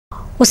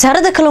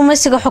Wasaarada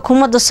Kaluumaysiga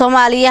xukuumadda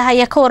Soomaaliya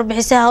ayaa ka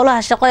warbixisay howlaha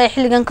shaqo ee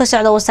xilligan ka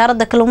socda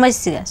Wasaarada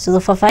Kaluumaysiga sidoo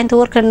faafahinta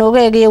warka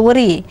nooga eegay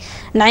wariyay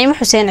Naciim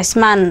Xuseen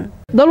Cismaan.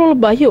 dal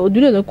walba oo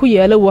dunida ku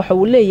yaala waxa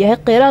uu leeyahay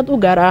qeyraad u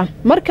gaar ah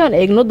markaan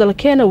eegno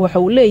dalkeena waxa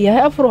uu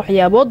leeyahay afar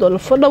waxyaabood oo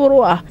lafdhabar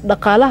u ah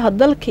dhaqaalaha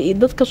dalka iyo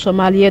dadka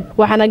Soomaaliyeed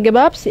waxaana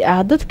gabaabsi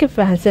ah dadka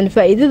fahansan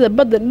faa'iidada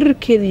badda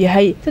dhirkeedu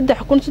yahay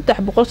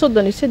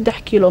 3333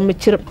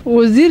 kiiloomitir.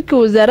 wasiirka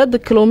wasaaradda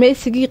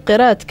Kaluumaysiga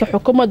qeyraadka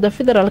xukuumadda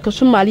federaalka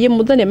Soomaaliya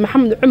mudane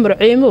Maxamed Cumar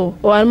Ciimo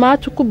oo aan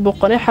maanta ku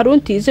boqonay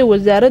xaruntiisa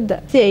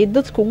wasaaradda si ay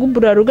dadku ugu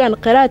baraarugaan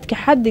qeyraadka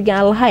xaddiga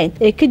aan lahayn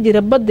ee ka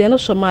jira baddeena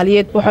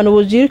Soomaaliyeed waxaana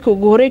wasiirka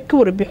ugu horeey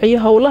warbixiyay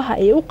howlaha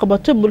ay u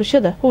qabato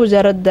bulshada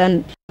wasaaradan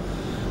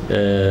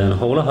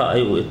howlaha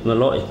ay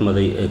loo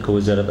idmaday ka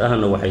wasaarad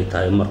ahna waxay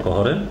tahay marka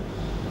hore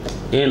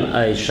in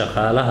ay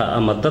shaqaalaha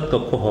ama dadka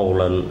ku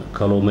howlan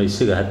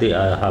kaluumaysiga hadii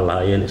ay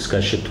lahaayeen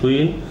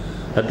iskaashatooyin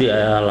hadii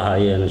ay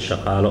lahaayeen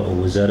shaqaalo oo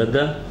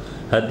wasaaradda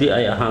hadii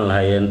ay ahaan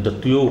lahaayeen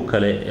dadyo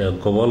kale ee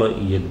gobolo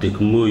iyo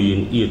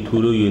degmooyin iyo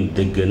tuulooyin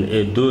degan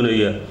ee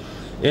doonaya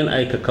in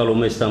ay ka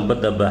kaluumaystaan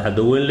badda baaxad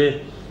weyn leh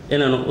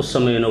inaan u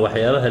sameeyno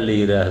waxyaabaha la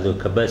yiraahdo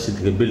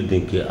capacity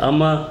building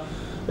ama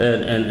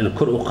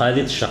kor u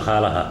qaadid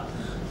shaqaalaha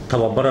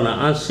tababarana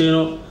aan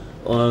siino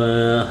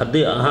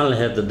hadii ahaan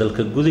lahayd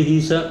dalka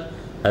gudihiisa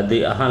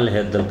hadii ahaan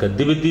lahayd dalka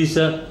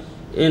dibadiisa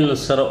in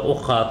sare u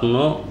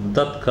qaadno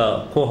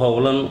dadka ku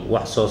howlan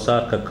wax soo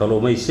saarka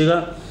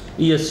kaluumaysiga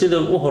iyo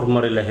sidoo u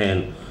horumari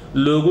lahayn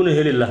looguna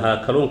heli lahaa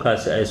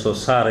kaluunkaasi ay soo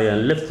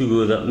saarayaan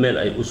laftigooda meel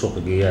ay u suuq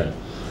geeyaan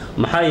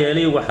maxaa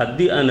yeelay wax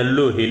hadii aan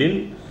loo helin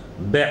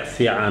beec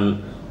fiican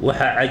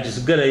waxa ajis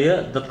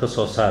galaya dadka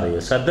soo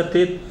saaraya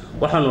sadarteed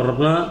waxaanu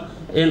rabnaa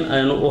in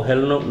aynu u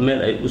helno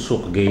meel ay u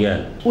suuq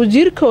geeyaan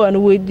wasiirka waan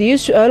weydiiyay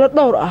su'aalo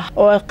dhowr ah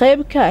oo ay qayb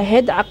ka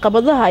ahayd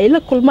caqabadaha ay la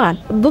kulmaan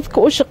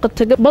dadka u shaqo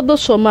taga badda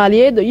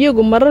Soomaaliyeed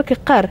iyagu mararka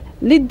qaar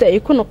lidda ay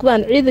ku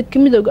noqdaan ciidanka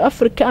midowga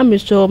Afrika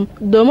amisom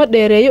doomo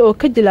dheereeyo oo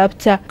ka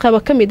jilaabta qaba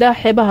kamid ah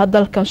xeebaha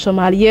dalkan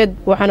Soomaaliyeed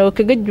waxaana uu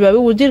kaga jawaabay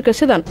wasiirka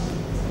sidan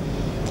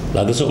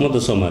laakiin ummadda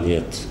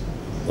Soomaaliyeed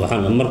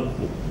waxaan mar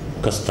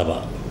kastaba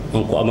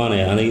aan ku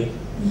amaanaya aniga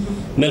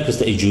meel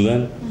kasta ay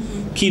joogan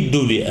kii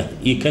dawli ah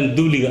iyo kan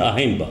dawliga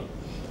ahaynba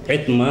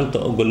cid maanta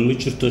ogol ma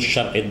jirto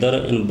sharci daro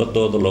in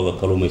badooda looga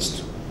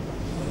kaluumaysto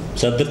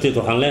sadarteed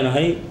waxaan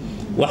leenahay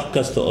wax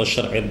kasta oo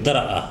sharci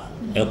daro ah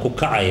ee ku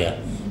kacaya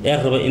ee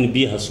raba in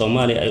biyaha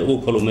Soomaaliya ay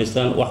ugu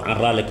kaluumaystaan wax aan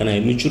raali ka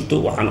nahay ma jirto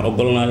waxaan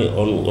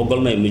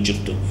ogolnahay ma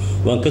jirto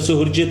waan ka soo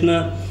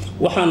horjeednaa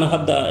waxaan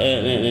hadda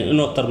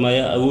inoo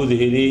tarmaya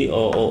awoodaheedii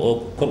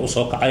oo kor u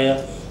soo kacaya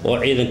oo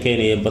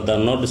ciidankeena badda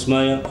noo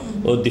dhismaayo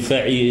oo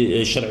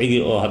difaaci sharcigi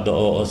oo hadda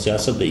oo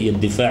siyaasadda iyo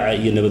difaaca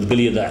iyo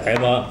nabadgelyada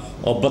xeebaha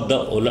oo badda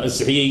oo la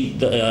ansixiyay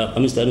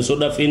qamiista aan soo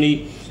dhaafeenay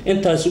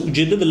intaas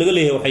ujeedada laga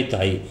leeyahay waxay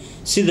tahay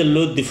sida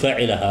loo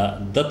difaaci lahaa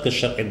dadka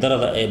sharci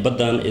darada ee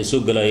baddan ee soo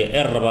galaya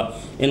ee raba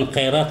in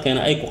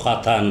kheyraadkeena ay ku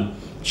qaataan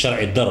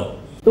sharci daro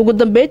ugu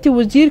dambeyntii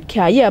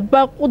wasiirka ayaa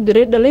baaq u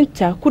diray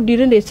dhalinta ku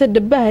dhiiranaysa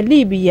dhabaha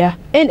Liibiya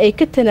in ay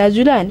ka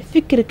tanaasulaan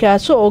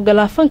fikirkaas oo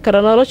galaafan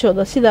kara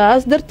noloshooda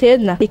sidaas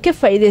darteedna ay ka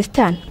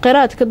faa'iideystaan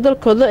qeyraadka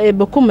dalkooda ee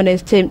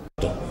bakumaneystay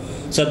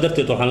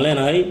sadarteed waxaan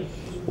leenahay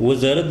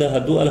wasaaradda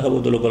hadduu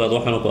alhawada logolaado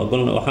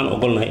waxaan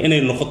ogolnahay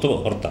inay noqoto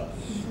horta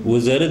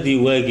wasaaradii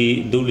waagii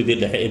dawladda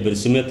dhexe ee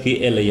barsimeedkii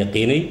ee la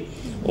yaqiinay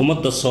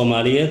ummadda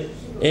Soomaaliyeed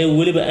ee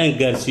waliba aan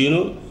gaarsiino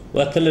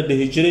waa kala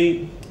dhihi jiray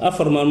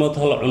 4 maalmood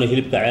hal cuno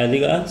hilibka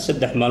caadiga ah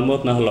 3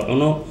 maalmoodna hal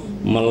cuno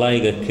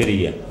malayga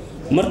kariya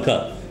marka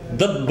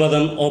dad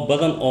badan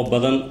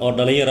oo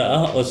dhalinyaro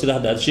ah oo sida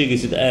hadda aad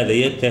sheegaysid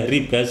aadaya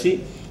tahriibkaasi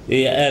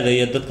ee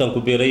aadaya dadkan ku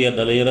beeraya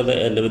dhalinyarada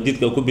ee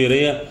nabadidka ku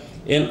beeraya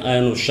in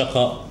aynu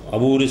shaqo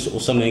abuuris u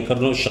sameyn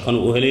karno shaqan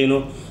u helayno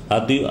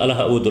hadii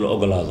alaha awood la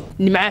ogolaado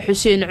Nimca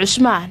Xuseen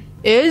Cismaan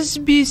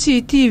SBC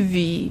TV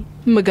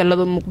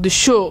magaalada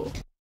Muqdisho.